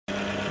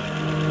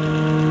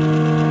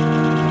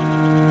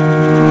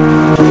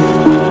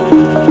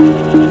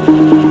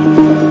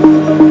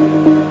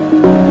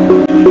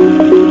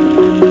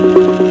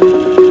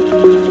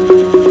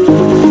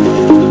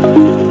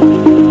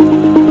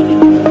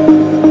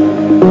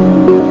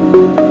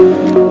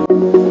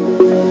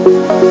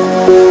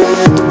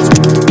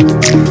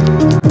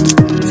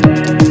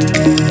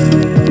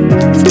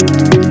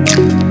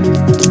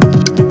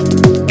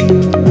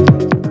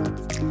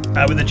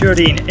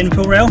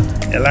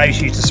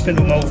just use the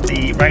spindle mould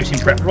the routing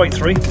prep right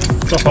through,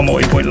 drop our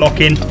multi-point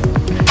lock in,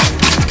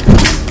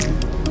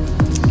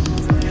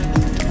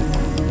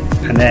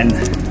 and then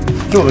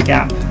fill the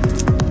gap,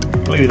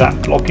 glue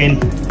that lock in.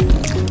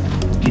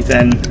 You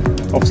then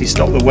obviously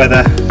stop the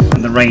weather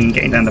and the rain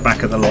getting down the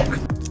back of the lock.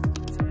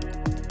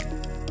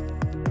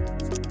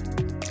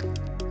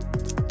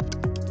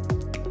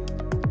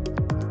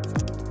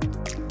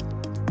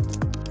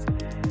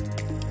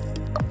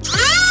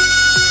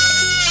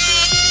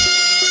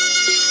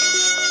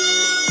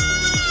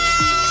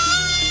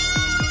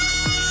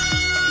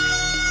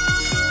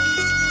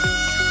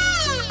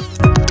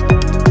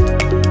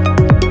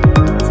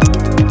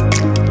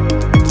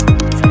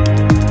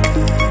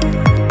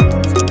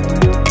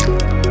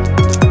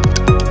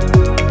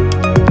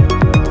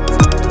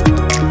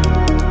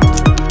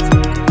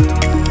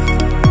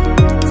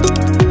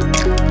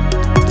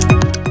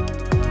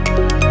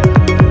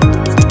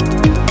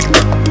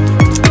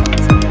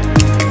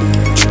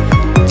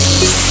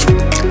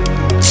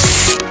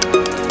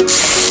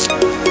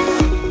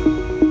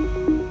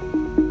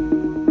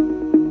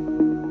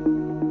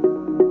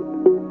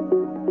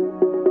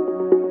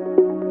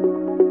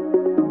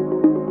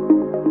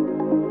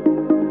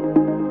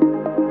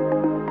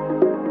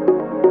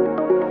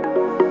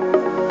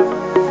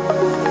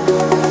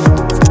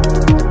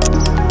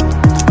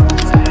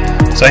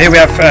 So here we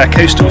have a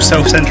coastal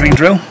self-centering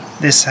drill.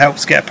 This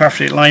helps get a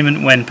perfect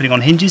alignment when putting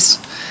on hinges.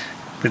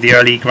 With the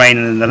early grain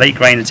and the late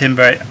grain of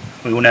timber,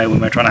 we all know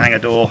when we're trying to hang a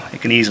door it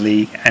can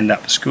easily end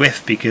up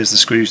squiff because the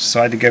screws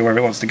decide to go where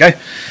it wants to go.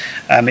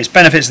 Its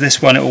benefits of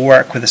this one, it will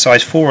work with a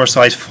size 4 or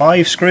size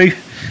 5 screw.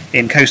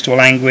 In coastal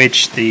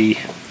language, the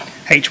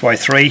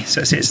HY3,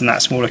 so it sits in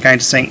that smaller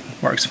countersink,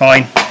 works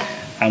fine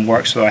and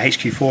works with our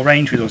HQ4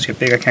 range with also a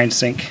bigger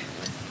countersink.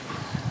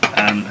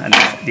 And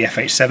the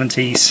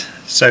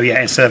FH70s. So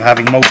yeah, instead of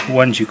having multiple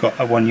ones, you've got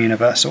a one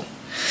universal.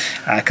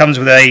 Comes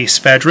with a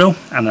spare drill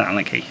and an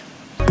Allen key.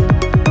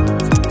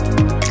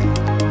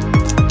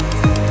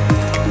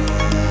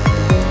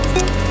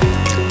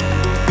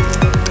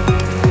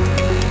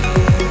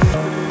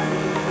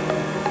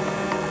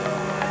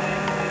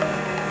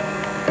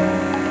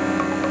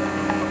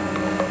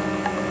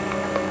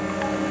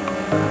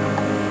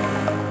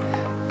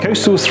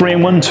 Coastal's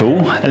 3-in-1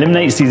 tool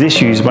eliminates these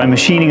issues by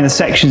machining the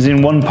sections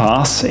in one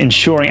pass,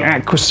 ensuring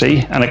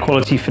accuracy and a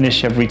quality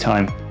finish every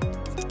time.